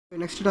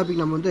Next topic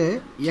நம்ம வந்து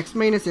x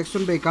minus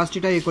x1 by cos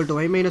theta equal to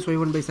y minus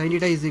y1 by sin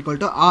theta is equal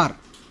to r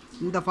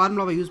இந்த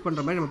ஃபார்முலாவை use பண்ற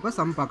மாதிரி நம்ம இப்ப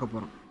சம் பார்க்க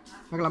போறோம்.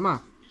 பார்க்கலாமா?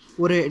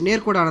 ஒரு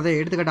நேர்கோடானது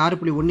எடுத்துக்காட்டு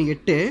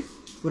 6.18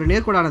 ஒரு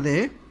நேர்கோடானது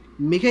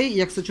மிகை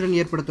x அச்சுடன்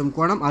ஏற்படுத்தும்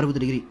கோணம்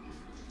 60 டிகிரி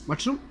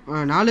மற்றும்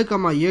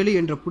 4,7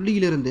 என்ற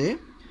புள்ளியிலிருந்து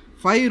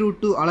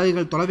 5√2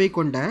 அலகுகள் தொலைவை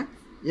கொண்ட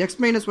x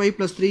minus y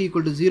plus 3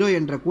 equal to 0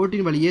 என்ற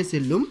கோட்டின் வழியே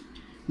செல்லும்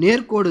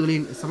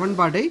நேர்கோடுகளின்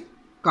சமன்பாட்டை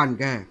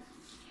காண்க.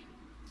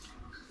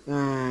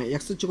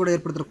 x அச்சு கூட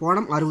ஏற்படுத்துற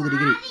கோணம் 60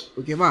 டிகிரி.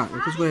 ஓகேவா? x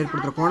அச்சு கூட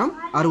ஏற்படுத்துற கோணம்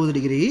 60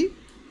 டிகிரி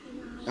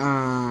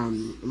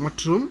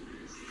மற்றும்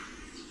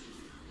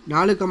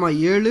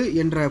 4,7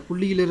 என்ற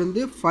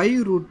புள்ளியிலிருந்து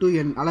 5√2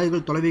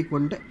 அலகுகள் தொலைவை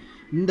கொண்ட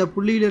இந்த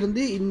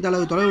புள்ளியிலிருந்து இந்த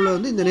அளவு தொலைவில்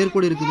வந்து இந்த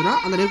நேர்கோடு இருக்குதுன்னா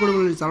அந்த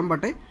நேர்கோடுகளின்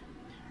சமன்பாட்டை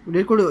இந்த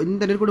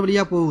நேர்கோடு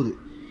வழியாக போகுது.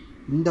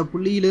 இந்த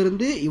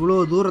புள்ளியிலிருந்து இவ்வளோ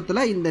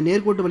தூரத்தில் இந்த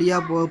நேர்கோட்டு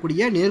வழியாக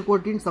போகக்கூடிய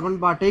நேர்கோட்டின்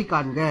சமன்பாட்டை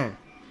காண்க.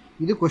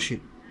 இது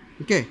கொஷின்.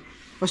 ஓகே,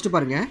 ஃபஸ்ட்டு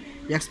பாருங்கள்.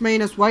 x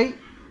minus y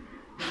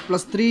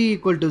plus 3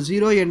 equal to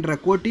 0 என்ற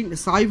கோட்டின்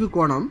சாய்வு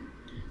கோணம்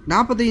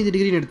 45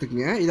 டிகிரின்னு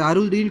எடுத்துக்கங்க. இது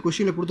 60 டிகிரி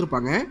கொஷினில்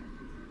கொடுத்துருப்பாங்க.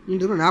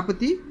 இந்த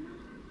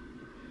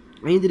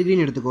 45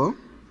 டிகிரின்னு எடுத்துக்கோ.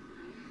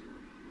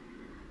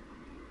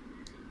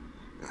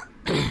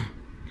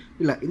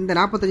 இல்லை, இந்த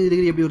 45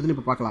 டிகிரி எப்படி வருதுன்னு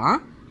இப்போ பார்க்கலாம்.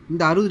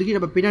 இந்த 60 டிகிரி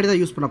நம்ம பின்னாடி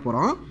தான் யூஸ் பண்ண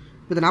போகிறோம்.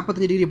 இப்போ இந்த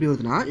 45 டிகிரி எப்படி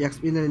வருதுன்னா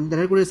இந்த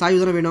நேர்கோடு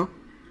சாய்வு தானே வேணும்.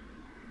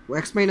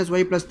 x minus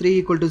y plus 3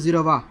 equal to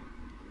 0வா?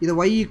 இது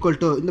y equal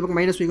to இந்த பக்கம்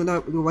மைனஸ் வைக்கு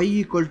வந்தால் இது y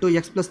equal to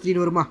x plus 3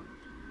 வருமா?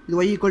 இது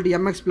y equal to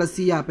mx plus c.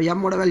 இப்போ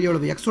m-ஓட வேல்யூ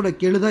எவ்வளவு? x-ஓட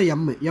கெழு தான்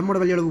m-ஓட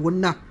வேல்யூ எவ்வளவு?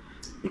 1.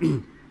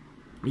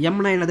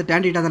 m-னா என்னது?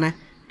 tan θ தானே.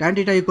 tan θ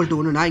equal to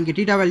 1னா இங்கே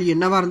θ வேல்யூ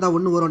என்னவாக இருந்தால்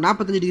 1 வரும்.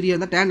 45 டிகிரி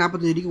இருந்தால் tan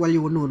 45 டிகிரிக்கு வேல்யூ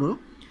 1 வரும்.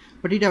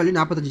 இப்போ θ வேல்யூ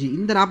 45 டிகிரி.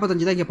 இந்த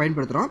 45 தான் இங்கே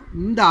பயன்படுத்துகிறோம்.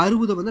 இந்த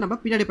 60 வந்து நம்ம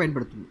பின்னாடி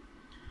பயன்படுத்தணும்.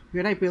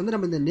 ஏன்னா இப்போ வந்து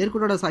நம்ம இந்த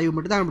நேர்கோடோட சாய்வு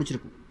மட்டும் தான்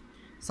முடிச்சிருக்கோம்.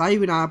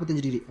 சாய்வு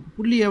 45 டிகிரி. அப்போ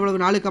புள்ளி எவ்வளவு?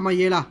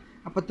 4,7.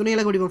 அப்போ துணை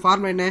இலக்க வடிவம்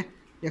ஃபார்முலா என்ன?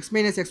 x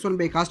minus x1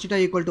 by cos theta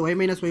equal to y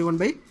minus y1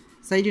 by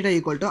sin theta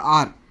equal to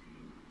r.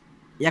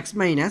 x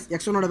minus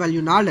x1 ஓட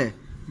value 4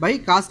 by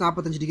cos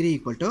 45 degree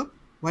equal to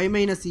y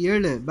minus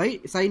 7 by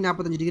sin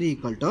 45 degree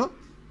equal to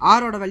r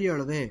ஓட value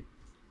எவ்வளவு?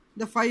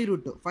 இந்த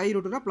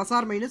 5√2 னா plus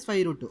R minus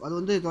 5√2. அது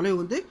வந்து தொலைவு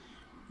வந்து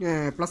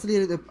ப்ளஸ்ல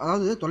இருக்கு.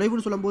 அதாவது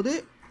தொலைவுன்னு சொல்லும்போது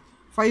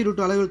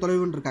 5√2 அலகுகள்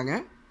தொலைவுன்னு இருக்காங்க.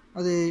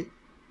 அது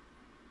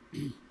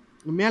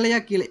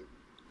மேலேயா கீழே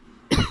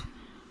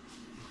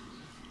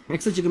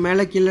x அச்சுக்கு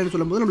மேலே கீழேன்னு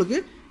சொல்லும்போது நம்மளுக்கு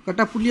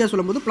கரெக்டாக புள்ளியாக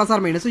சொல்லும்போது ப்ளஸ்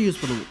ஆர் மைனஸை யூஸ்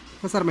பண்ணுவோம்.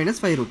 Plus R minus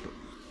 5√2.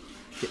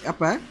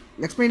 அப்போ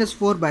x minus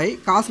 4 by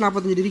cos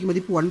 45 டிகிரிக்கு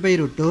மதிப்பு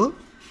 1/√2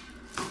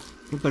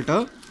 equal to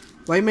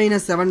y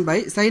minus 7 by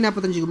sin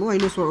 45க்கு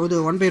minus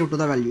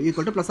 1/√2 தான் value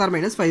equal to plus R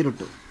minus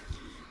 5√2.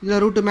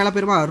 இதில் ரூட்டு மேலே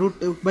போயிருமா? ரூட்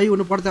பை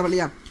ஒன்று போட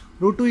தேவையில்லையா?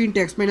 √2 into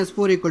x minus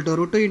 4 equal to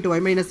 √2 into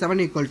y minus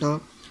 7 equal to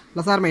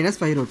plus R minus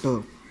 5√2.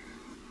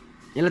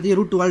 எல்லாத்தையும்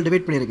 √2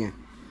 டிவைட் பண்ணிடுங்க.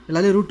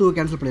 எல்லாத்தையும் √2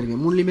 கேன்சல் பண்ணிடுங்க.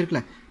 மூணுலேயுமே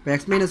இருக்குல்ல. இப்போ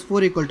x minus 4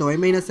 equal to y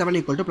minus 7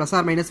 equal to plus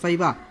R minus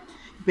 5.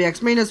 இப்போ x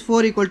minus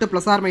 4 equal to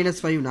plus R minus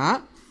 5னா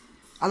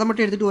அதை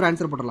மட்டும் எடுத்துகிட்டு ஒரு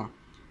ஆன்சர் போடலாம்.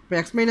 இப்போ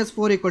x minus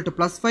 4 equal to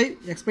plus 5,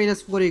 x minus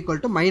 4 equal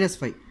to minus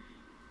 5.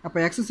 அப்போ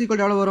x is equal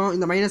to எவ்வளோ வரும்?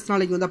 இந்த மைனஸ்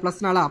நாளைக்கு வந்தால் ப்ளஸ்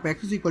 4. அப்போ x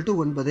is equal to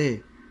 9.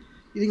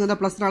 இதுக்கு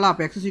வந்தால் ப்ளஸ் 4.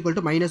 அப்போ x is equal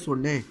to minus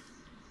 1.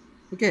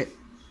 Okay,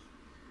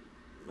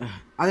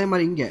 அதே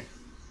மாதிரி இங்கே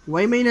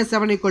y minus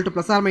 7 equal to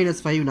plus R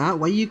minus 5னா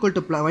y equal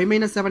to y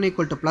minus 7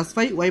 equal to plus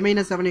 5, y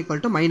minus 7 equal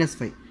to minus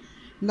 5.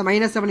 இந்த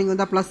minus 7 இங்கே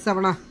வந்தால் plus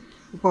 7.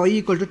 இப்போ y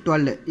equal to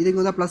 12. இதுக்கு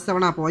வந்தால் plus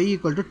 7. அப்போ y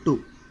equal to 2.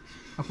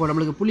 அப்போது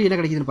நம்மளுக்கு புள்ளி என்ன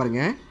கிடைக்குதுன்னு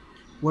பாருங்கள்.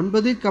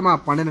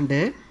 9,12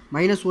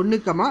 மைனஸ்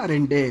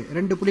 1,2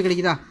 2 புள்ளி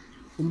கிடைக்குதா?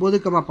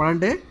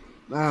 9,12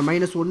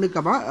 மைனஸ்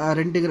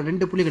 1,2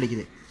 2 புள்ளி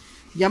கிடைக்குது.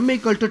 m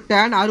equal to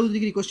tan 60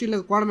 degree.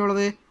 கொஸ்டினில் கோணம்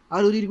எவ்வளவு?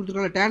 60 டிகிரி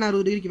கொடுத்துருக்காங்க. tan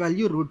 60 டிகிரிக்கு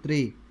வேல்யூ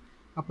 √3.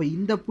 அப்போ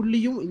இந்த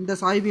புள்ளியும் இந்த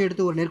சாய்வையும்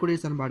எடுத்து ஒரு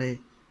நேர்கோடியின் சமன்பாடு,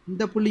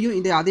 இந்த புள்ளியும்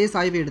இந்த அதே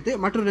சாய்வை எடுத்து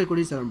மற்றொரு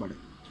நேர்கோடியின் சமன்பாடு.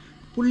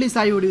 புள்ளி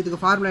சாய்வு வடிவத்துக்கு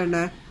ஃபார்முலா என்ன?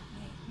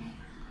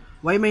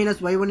 y minus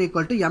y1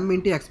 equal to m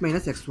into x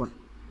minus x1.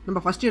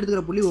 நம்ம ஃபஸ்ட்டு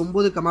எடுத்துக்கிற புள்ளி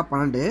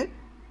 9,12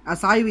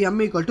 சாய்வு m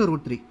equal to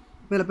 √3.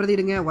 இப்போ இதில்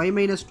பிரதிடுங்க. y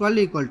minus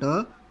 12 equal to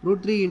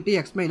 √3 into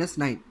x minus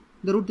 9.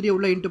 இந்த √3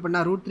 உள்ள இன்ட்டு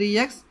பண்ணால்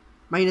 √3x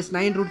மைனஸ்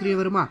 9 √3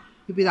 வருமா?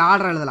 இப்போ இதை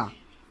ஆர்டர் எழுதலாம்.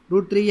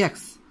 √3x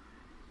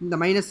இந்த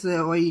மைனஸ்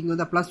y இங்கே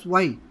வந்தால் ப்ளஸ்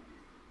y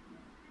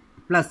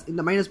ப்ளஸ்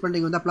இந்த மைனஸ்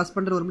பண்ணுறீங்க வந்தால் ப்ளஸ்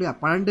பண்ணுறது வரும் இல்லையா?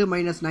 12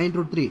 மைனஸ் 9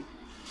 √3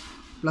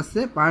 ப்ளஸ்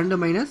 12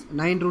 மைனஸ்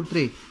 9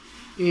 √3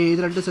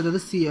 இது ரெண்டு சேர்ந்தது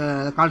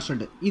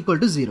கான்ஸ்டன்ட் ஈக்குவல்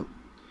டு 0.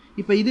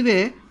 இப்போ இதுவே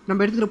நம்ம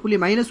எடுத்துக்கிற புள்ளி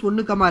மைனஸ்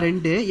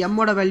 1,2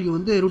 எம்மோட வேல்யூ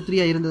வந்து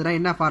 √3 இருந்ததுன்னா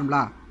என்ன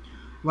formula?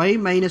 y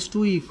minus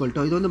 2 equal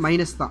to இது வந்து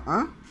மைனஸ் தான்.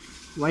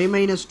 y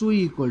minus 2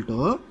 equal to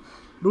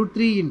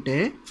 √3 into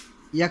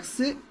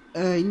x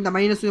இந்த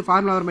மைனஸ்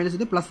ஃபார்முலா ஒரு மைனஸ்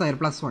இது ப்ளஸ்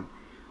ஆயிரும் ப்ளஸ் 1.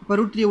 இப்போ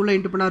 √3 உள்ள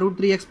இன்ட்டு பண்ணால்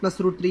 √3x ப்ளஸ்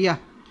 √3.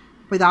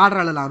 இப்போ இது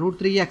ஆர்டர் எழுதலாம்.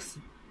 √3x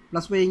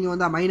ப்ளஸ் y இங்கே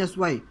வந்தால் மைனஸ்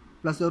y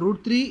ப்ளஸ்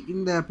 √3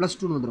 இந்த ப்ளஸ்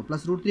 2 வந்துடும்.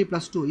 Plus √3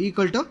 plus 2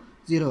 equal to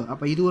 0.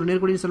 அப்போ இது ஒரு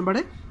நேர்கோடியின் சமன்பாடு,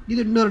 இது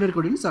இன்னொரு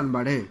நேர்கோடியின்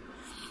சமன்பாடு,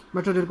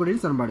 மற்றொரு நேர்கோடியின்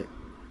சமன்பாடு.